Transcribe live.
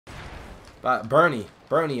But Bernie,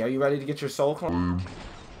 are you ready to get your soul clone?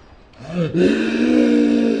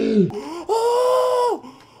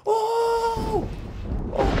 Oh! Oh!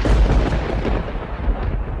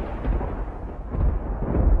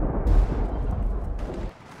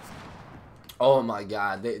 Oh my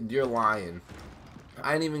God, you're lying.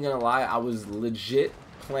 I ain't even gonna lie, I was legit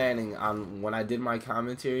planning on, when I did my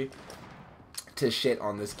commentary, to shit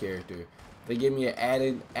on this character. They gave me an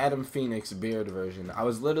added Adam Phoenix beard version. I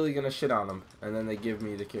was literally gonna shit on him, and then they give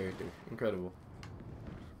me the character. Incredible.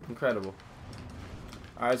 Incredible.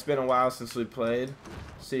 Alright, it's been a while since we played.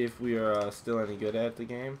 See if we are still any good at the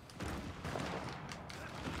game.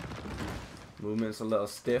 Movement's a little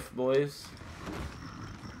stiff, boys.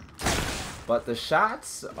 But the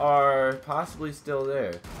shots are possibly still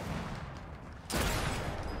there.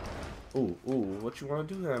 Ooh, what you want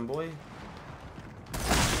to do then, boy?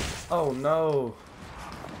 Oh, no.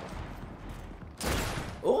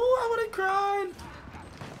 Oh, I would have cried.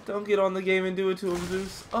 Don't get on the game and do it to him,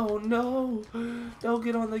 Zeus. Oh, no. Don't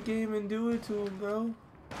get on the game and do it to him, bro.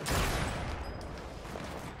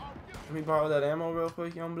 Let me borrow that ammo real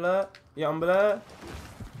quick, young blood. Young blood.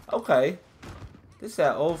 Okay. This is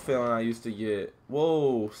that old feeling I used to get.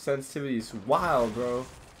 Whoa, sensitivity's wild, bro.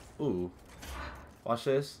 Ooh. Watch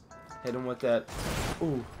this. Hit him with that.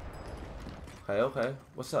 Ooh. Okay.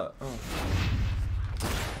 What's up?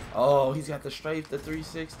 Oh, he's got the strafe, the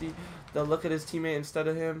 360. The look at his teammate instead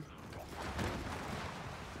of him.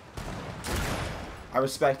 I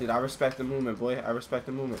respect it. I respect the movement, boy. I respect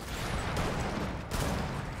the movement.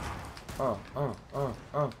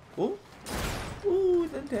 Ooh. Ooh,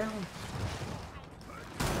 then down.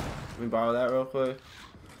 Let me borrow that real quick.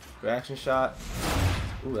 Reaction shot.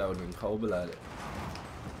 Ooh, that would have been cold-blooded.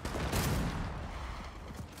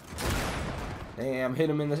 Damn, hit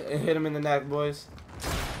him in the neck, boys.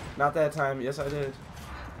 Not that time. Yes, I did.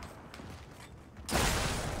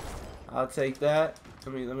 I'll take that.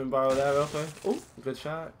 Let me borrow that real quick. Ooh, good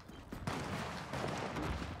shot.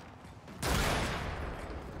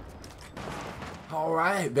 All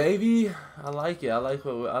right, baby. I like it. I like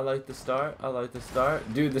the start. I like the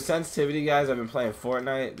start. Dude, the sensitivity, guys. I've been playing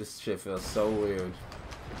Fortnite. This shit feels so weird.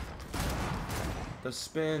 The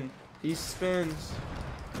spin. He spins.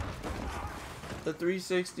 The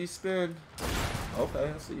 360 spin.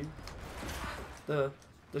 Okay, I see you. The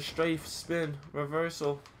strafe spin.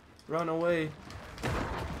 Reversal. Run away.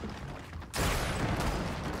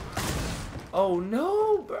 Oh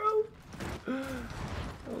no, bro.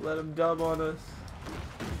 Don't let him dub on us.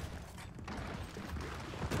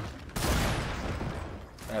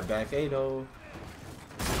 That back 8-0.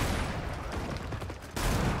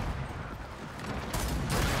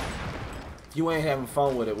 If you ain't having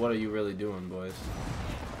fun with it, what are you really doing, boys?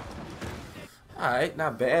 Alright,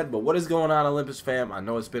 not bad, but what is going on, Olympus fam? I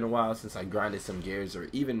know it's been a while since I grinded some gears or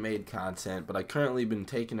even made content, but I currently been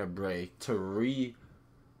taking a break to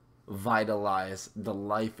revitalize the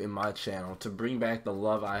life in my channel, to bring back the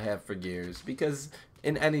love I have for gears, because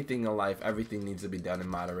in anything in life, everything needs to be done in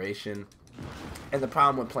moderation. And the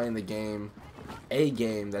problem with playing the game, a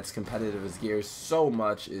game that's competitive as Gears so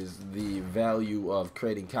much, is the value of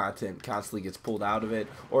creating content constantly gets pulled out of it,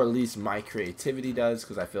 or at least my creativity does,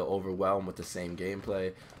 because I feel overwhelmed with the same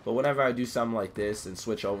gameplay. But whenever I do something like this and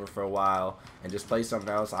switch over for a while and just play something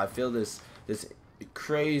else, I feel this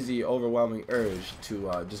crazy overwhelming urge to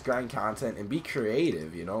just grind content and be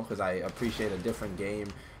creative, you know, because I appreciate a different game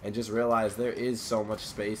and just realize there is so much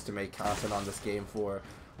space to make content on this game for.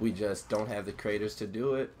 We just don't have the creators to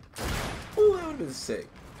do it. Ooh, that would have been sick.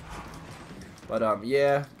 But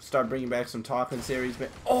yeah, start bringing back some talking series, man.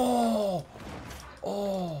 Oh,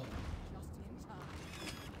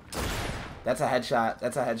 that's a headshot.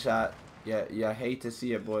 That's a headshot. Yeah, you hate to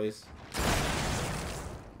see it, boys.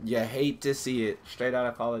 You hate to see it. Straight out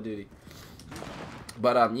of Call of Duty.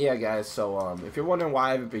 But yeah, guys. So if you're wondering why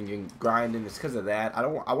I haven't been grinding, it's because of that. I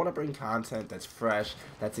want to bring content that's fresh,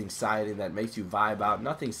 that's exciting, that makes you vibe out.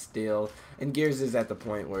 Nothing still. And Gears is at the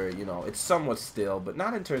point where, you know, it's somewhat still, but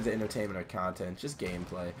not in terms of entertainment or content, just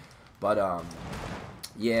gameplay. But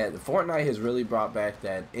yeah, the Fortnite has really brought back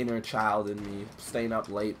that inner child in me, staying up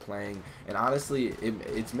late playing, and honestly,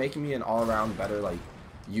 it's making me an all-around better like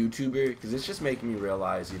YouTuber, because it's just making me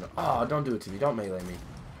realize, you know, oh, don't do it to me, don't melee me.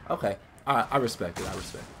 Okay. I respect it. I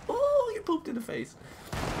respect it. Oh, you pooped in the face.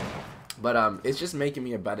 But it's just making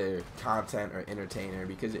me a better content or entertainer,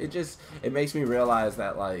 because it makes me realize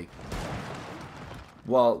that, like,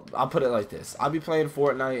 Well, I'll put it like this. I'll be playing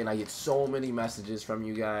Fortnite and I get so many messages from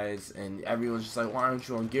you guys and everyone's just like, why aren't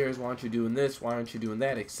you on Gears? Why aren't you doing this? Why aren't you doing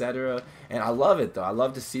that? Etc. And I love it though. I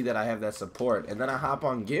love to see that I have that support. And then I hop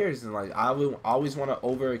on Gears and like I will always want to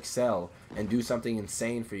over excel and do something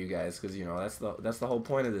insane for you guys because you know that's the whole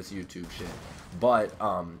point of this YouTube shit. But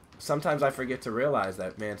sometimes I forget to realize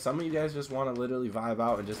that, man, some of you guys just want to literally vibe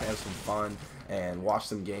out and just have some fun and watch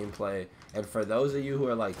some gameplay. And for those of you who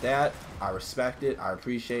are like that, I respect it. I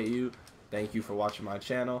appreciate you. Thank you for watching my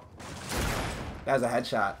channel. That was a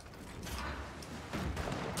headshot.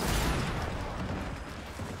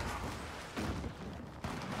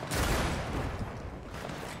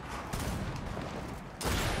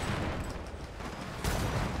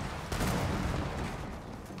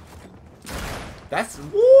 That's,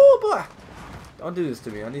 woo, boy. Don't do this to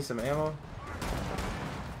me. I need some ammo.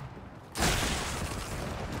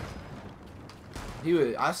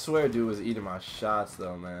 I swear dude was eating my shots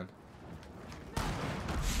though, man.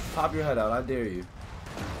 Pop your head out, I dare you.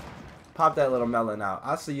 Pop that little melon out.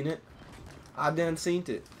 I seen it. I done seen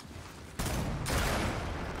it.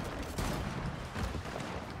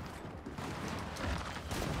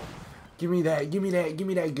 Give me that, give me that, give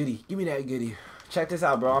me that goodie. Give me that goodie. Check this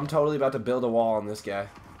out, bro. I'm totally about to build a wall on this guy.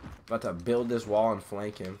 About to build this wall and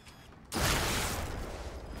flank him.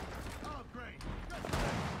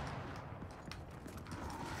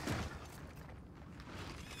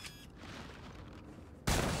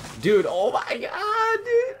 Dude, oh my god,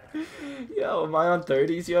 dude. Yo, am I on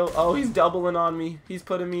 30s, yo? Oh, he's doubling on me. He's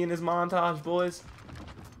putting me in his montage, boys.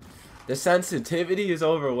 The sensitivity is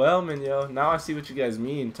overwhelming, yo. Now I see what you guys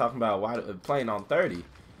mean talking about why playing on 30.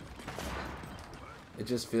 It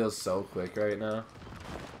just feels so quick right now.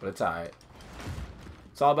 But it's alright.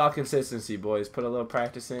 It's all about consistency, boys. Put a little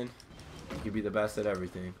practice in. You can be the best at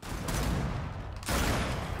everything.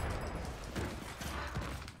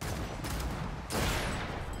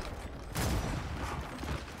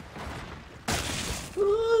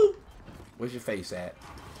 Where's your face at?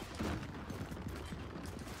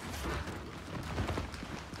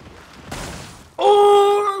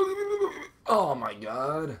 Oh my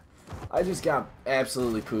god. I just got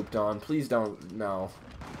absolutely pooped on. Please don't, no.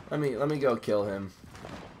 Let me go kill him.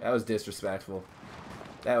 That was disrespectful.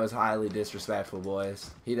 That was highly disrespectful, boys.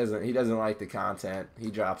 He doesn't like the content. He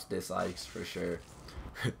drops dislikes for sure.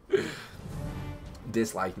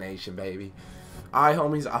 Dislike nation, baby. Alright,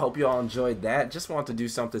 homies, I hope you all enjoyed that. Just want to do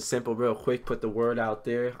something simple real quick, put the word out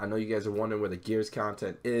there. I know you guys are wondering where the Gears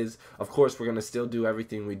content is. Of course, we're going to still do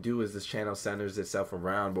everything we do as this channel centers itself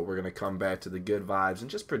around, but we're going to come back to the good vibes and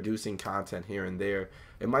just producing content here and there.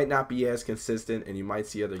 It might not be as consistent, and you might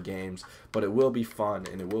see other games, but it will be fun,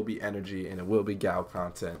 and it will be energy, and it will be gal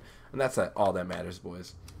content. And that's all that matters,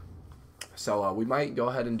 boys. So we might go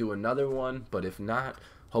ahead and do another one, but if not,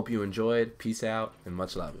 hope you enjoyed. Peace out, and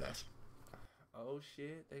much love, guys. Oh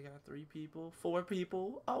shit, they got 3 people, 4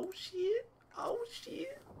 people. Oh shit, oh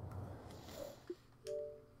shit.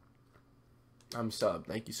 I'm subbed.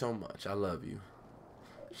 Thank you so much. I love you.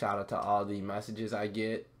 Shout out to all the messages I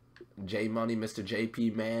get. J Money, Mr.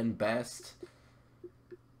 JP Man, Best,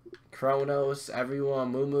 Kronos,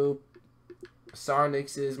 everyone, Moo,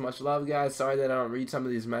 Sarnixes, much love, guys. Sorry that I don't read some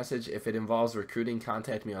of these messages. If it involves recruiting,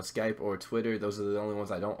 contact me on Skype or Twitter. Those are the only ones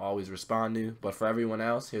I don't always respond to. But for everyone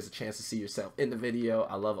else, here's a chance to see yourself in the video.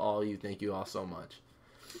 I love all of you. Thank you all so much.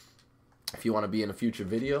 If you want to be in a future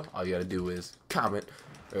video, all you got to do is comment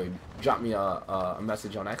or drop me a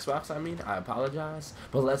message on Xbox. I apologize.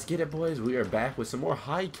 But let's get it, boys. We are back with some more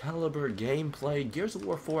high caliber gameplay, Gears of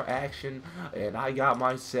War 4 action, and I got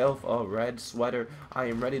myself a red sweater. I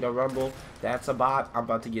am ready to rumble. That's a bot. I'm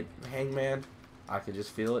about to get hangman. I can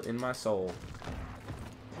just feel it in my soul.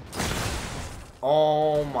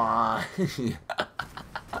 Oh my.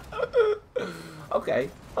 Okay.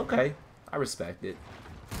 I respect it.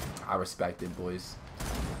 I respect it, boys.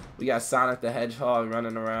 We got Sonic the Hedgehog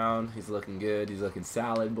running around. He's looking good. He's looking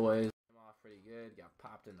solid, boys. Off pretty good. Got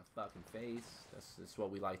popped in the fucking face. That's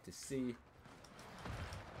what we like to see.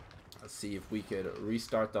 Let's see if we could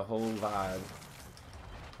restart the whole vibe.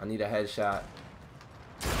 I need a headshot.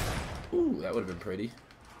 Ooh, that would have been pretty.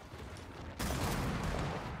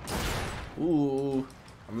 Ooh,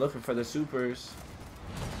 I'm looking for the supers.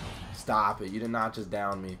 Stop it. You did not just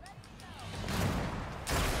down me.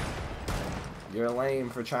 You're lame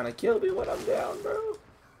for trying to kill me when I'm down, bro.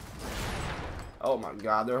 Oh my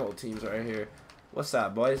god, their whole team's right here. What's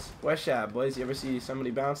up, boys? Where's shot, boys? You ever see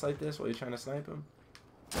somebody bounce like this while you're trying to snipe him?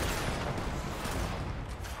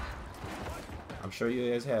 I'm sure you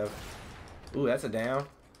guys have. Ooh, that's a down.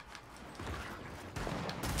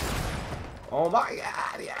 Oh my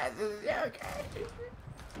god, yes, this is okay.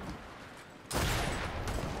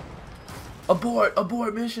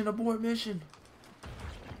 Abort mission, abort mission.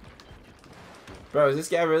 Bro, is this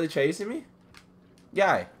guy really chasing me?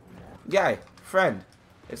 Guy, friend.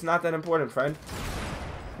 It's not that important, friend.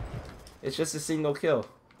 It's just a single kill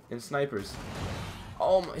in snipers.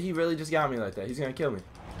 Oh, he really just got me like that. He's gonna kill me.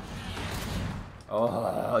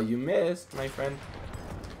 Oh, you missed, my friend.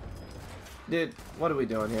 Dude, what are we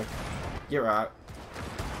doing here? Get rocked.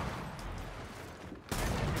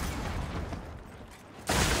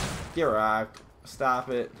 Get rocked. Stop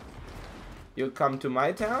it. You come to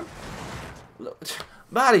my town?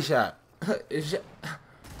 Body shot. It's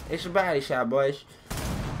a body shot, boys.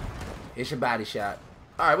 It's a body shot.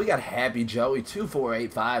 Alright, we got Happy Joey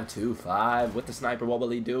 248525 with the sniper. What will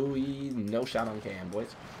he do? No shot on cam,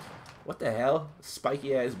 boys. What the hell?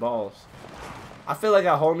 Spiky ass balls. I feel like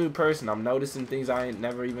a whole new person. I'm noticing things I ain't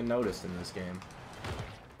never even noticed in this game.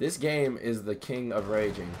 This game is the king of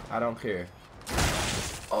raging. I don't care.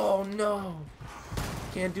 Oh no!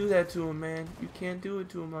 Can't do that to him, man. You can't do it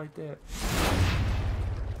to him like that.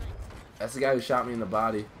 That's the guy who shot me in the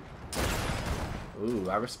body. Ooh,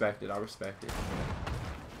 I respect it. I respect it.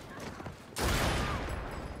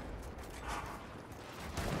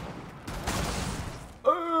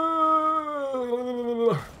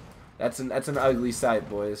 That's an ugly sight,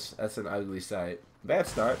 boys. That's an ugly sight. Bad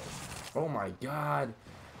start. Oh my god.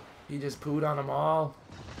 He just pooed on them all.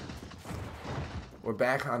 We're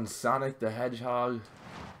back on Sonic the Hedgehog.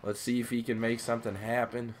 Let's see if he can make something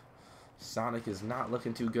happen. Sonic is not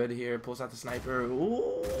looking too good here. Pulls out the sniper.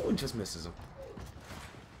 Ooh, just misses him.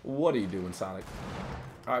 What are you doing, Sonic?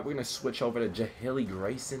 Alright, we're going to switch over to Jahili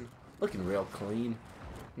Grayson. Looking real clean.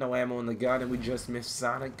 No ammo in the gun, and we just missed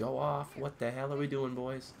Sonic. Go off. What the hell are we doing,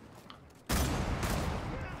 boys?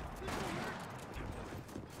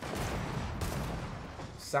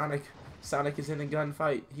 Sonic is in a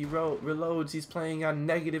gunfight. He reloads. He's playing on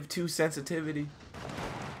 -2 sensitivity.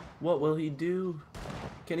 What will he do?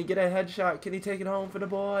 Can he get a headshot? Can he take it home for the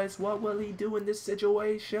boys? What will he do in this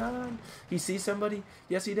situation? He sees somebody?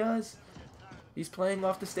 Yes, he does. He's playing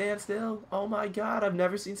off the standstill. Oh my god, I've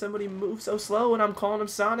never seen somebody move so slow, and I'm calling him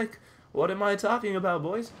Sonic. What am I talking about,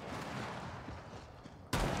 boys?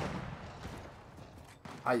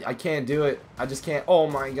 I can't do it. I just can't. Oh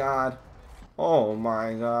my god. Oh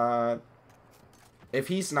my god. If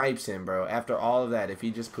he snipes him, bro, after all of that, if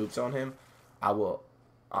he just poops on him, I will,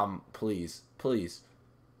 please, please,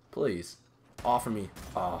 please, offer me.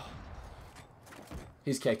 Oh.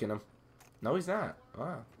 He's kicking him. No, he's not.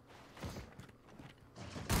 Wow.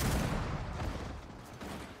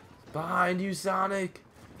 Behind you, Sonic.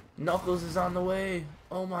 Knuckles is on the way.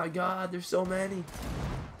 Oh my god, there's so many.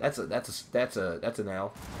 That's an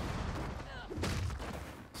L.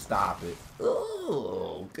 Stop it.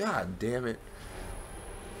 Oh, god damn it.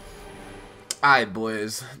 Alright,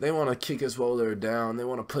 boys. They want to kick us while they're down. They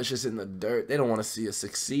want to push us in the dirt. They don't want to see us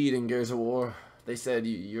succeed in Gears of War. They said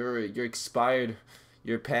you're expired.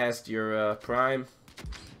 You're past your prime.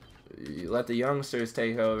 You let the youngsters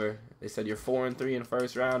take over. They said you're 4-3 in the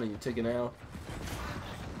first round and you took an L.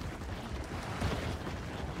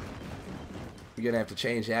 You're gonna have to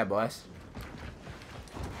change that, boys.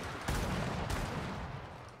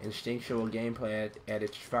 Instinctual gameplay at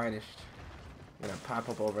its finest. I'm gonna pop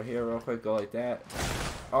up over here real quick, go like that.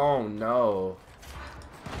 Oh no.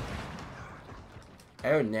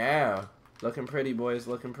 Oh no. Looking pretty, boys,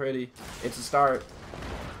 looking pretty. It's a start.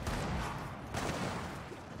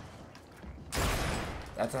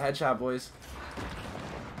 That's a headshot, boys.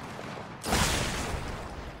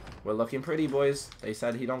 We're looking pretty, boys. They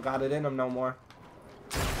said he don't got it in him no more.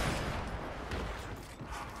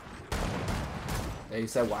 They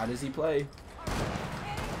said, why does he play?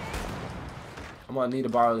 I'm gonna need to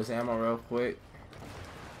borrow this ammo real quick.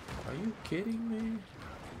 Are you kidding me?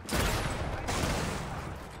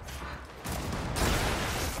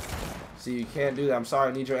 See, you can't do that. I'm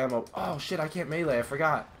sorry, I need your ammo. Oh shit, I can't melee. I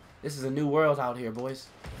forgot. This is a new world out here, boys.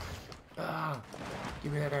 Ah,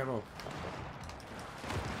 give me that ammo.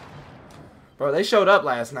 Bro, they showed up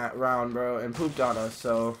last round, bro, and pooped on us,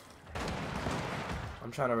 so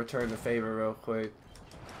I'm trying to return the favor real quick.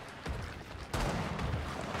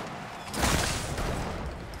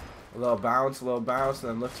 A little bounce, and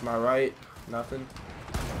then lift to my right. Nothing.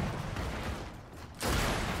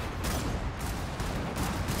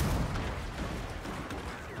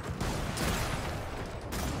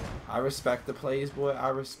 I respect the plays, boy. I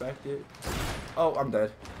respect it. Oh, I'm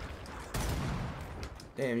dead.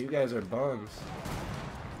 Damn, you guys are bums.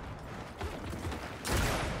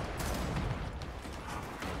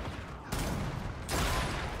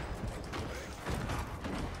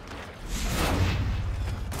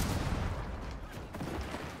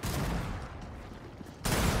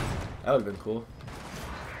 That would have been cool.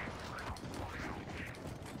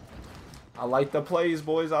 I like the plays,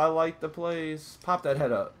 boys. I like the plays. Pop that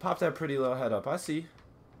head up. Pop that pretty little head up. I see.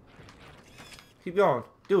 Keep going.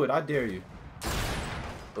 Do it. I dare you.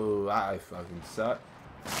 Oh, I fucking suck.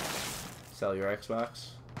 Sell your Xbox.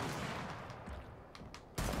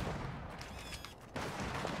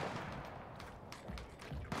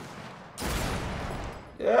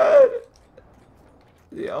 Yeah.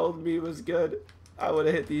 The old me was good. I would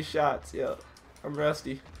have hit these shots. Yo, I'm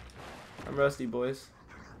rusty. I'm rusty, boys.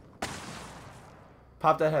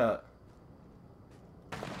 Pop that head up.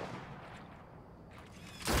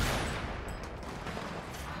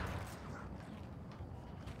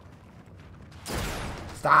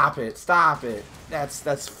 Stop it. Stop it.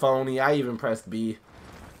 That's phony. I even pressed B.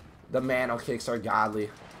 The mano kicks are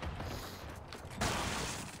godly.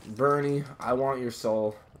 Bernie, I want your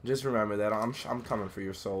soul. Just remember that. I'm coming for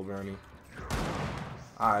your soul, Bernie.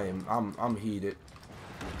 I'm heated.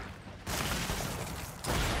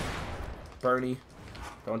 Bernie,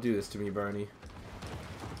 don't do this to me, Bernie.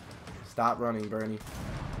 Stop running, Bernie.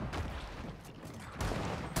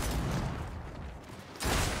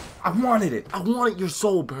 I wanted it. I wanted your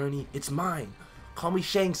soul, Bernie. It's mine. Call me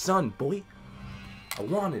Shang's son, boy. I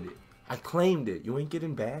wanted it. I claimed it. You ain't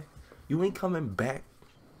getting back. You ain't coming back.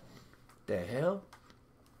 The hell?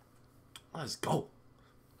 Let's go.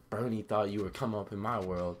 Bernie thought you would come up in my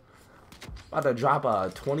world. About to drop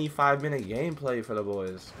a 25-minute gameplay for the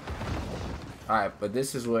boys. Alright, but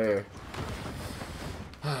this is where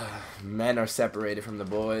men are separated from the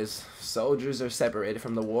boys. Soldiers are separated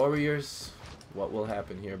from the warriors. What will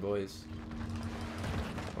happen here, boys?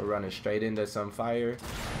 We're running straight into some fire.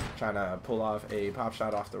 Trying to pull off a pop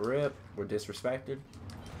shot off the rip. We're disrespected.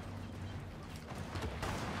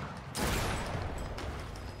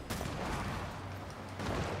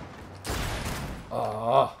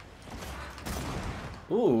 Oh.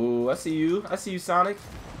 Ooh, I see you. I see you, Sonic.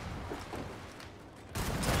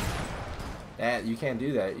 That, you can't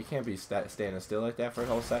do that. You can't be standing still like that for a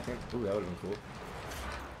whole second. Ooh, that would have been cool.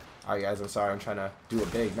 Alright, guys, I'm sorry. I'm trying to do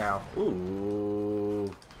it big now.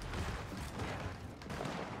 Ooh.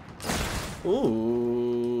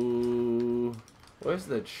 Ooh. Where's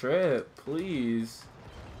the trip? Please.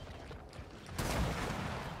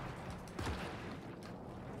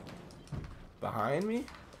 Behind me?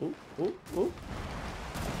 Ooh, ooh, ooh.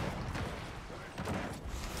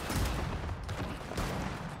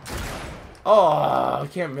 Oh, I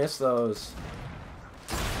can't miss those.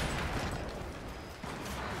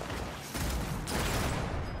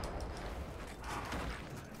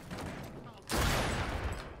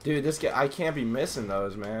 Dude, this guy, I can't be missing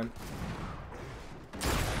those, man.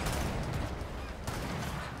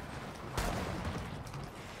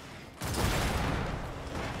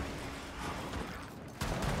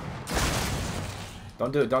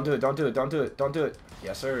 Don't do it, don't do it, don't do it, don't do it, don't do it.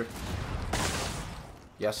 Yes, sir.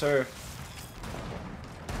 Yes, sir.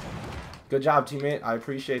 Good job, teammate. I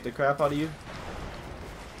appreciate the crap out of you.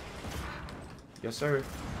 Yes, sir.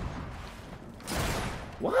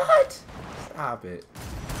 What? Stop it.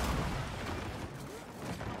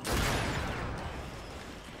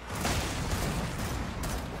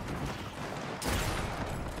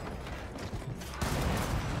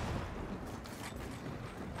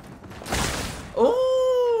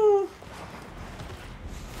 Oh!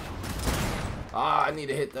 Ah, I need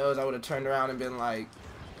to hit those. I would have turned around and been like,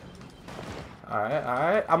 alright,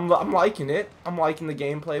 alright. I'm liking it. I'm liking the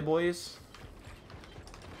gameplay, boys.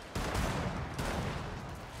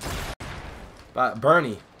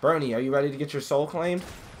 Bernie, are you ready to get your soul claimed?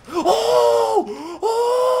 Oh!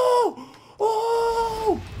 Oh!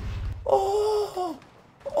 Oh! Oh!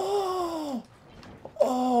 Oh!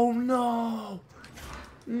 Oh no!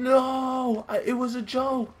 No! It was a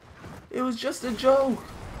joke. It was just a joke.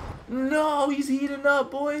 No, he's heating up,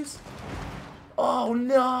 boys. Oh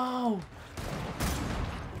no!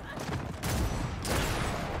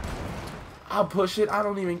 I'll push it. I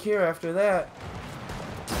don't even care after that.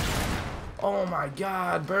 Oh my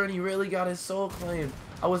god, Bernie really got his soul claimed.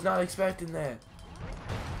 I was not expecting that.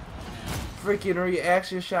 Freaking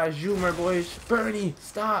reaction shot, Zoomer, boys. Bernie,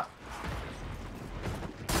 stop.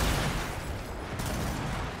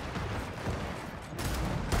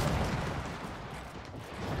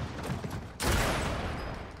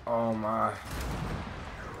 Oh my.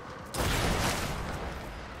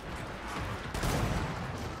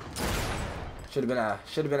 Should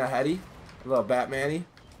have been a heady, a little Batman-y.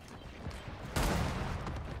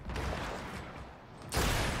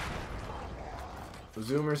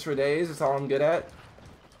 Zoomers for days, that's all I'm good at.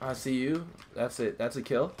 I see you. That's it. That's a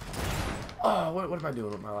kill. Oh, what am I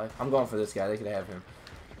doing with my life? I'm going for this guy. They could have him.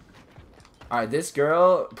 Alright, this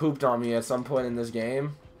girl pooped on me at some point in this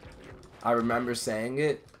game. I remember saying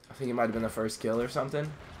it. I think it might have been the first kill or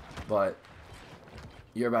something. But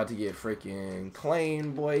you're about to get freaking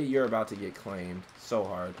claimed, boy. You're about to get claimed so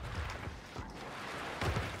hard.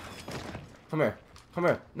 Come here. Come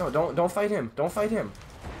here. No, don't fight him. Don't fight him.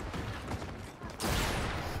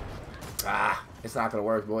 Ah, it's not gonna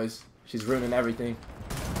work, boys. She's ruining everything.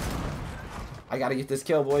 I gotta get this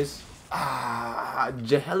kill, boys. Ah,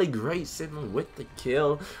 Jaheli Grayson with the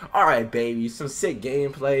kill. Alright, baby. Some sick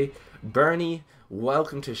gameplay. Bernie,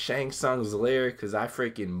 welcome to Shang Tsung's lair, because I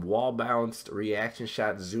freaking wall bounced, reaction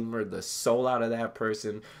shot, zoomered the soul out of that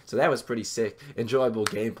person. So that was pretty sick. Enjoyable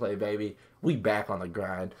gameplay, baby. We back on the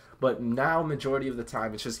grind. But now, majority of the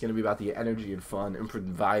time, it's just going to be about the energy and fun and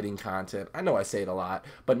providing content. I know I say it a lot,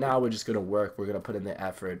 but now we're just going to work. We're going to put in the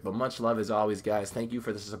effort. But much love as always, guys. Thank you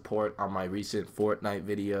for the support on my recent Fortnite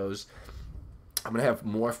videos. I'm going to have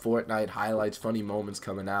more Fortnite highlights, funny moments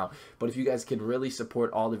coming out. But if you guys can really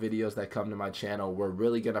support all the videos that come to my channel, we're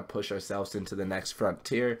really going to push ourselves into the next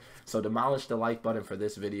frontier. So demolish the like button for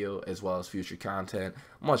this video as well as future content.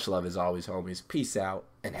 Much love as always, homies. Peace out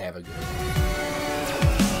and have a good one.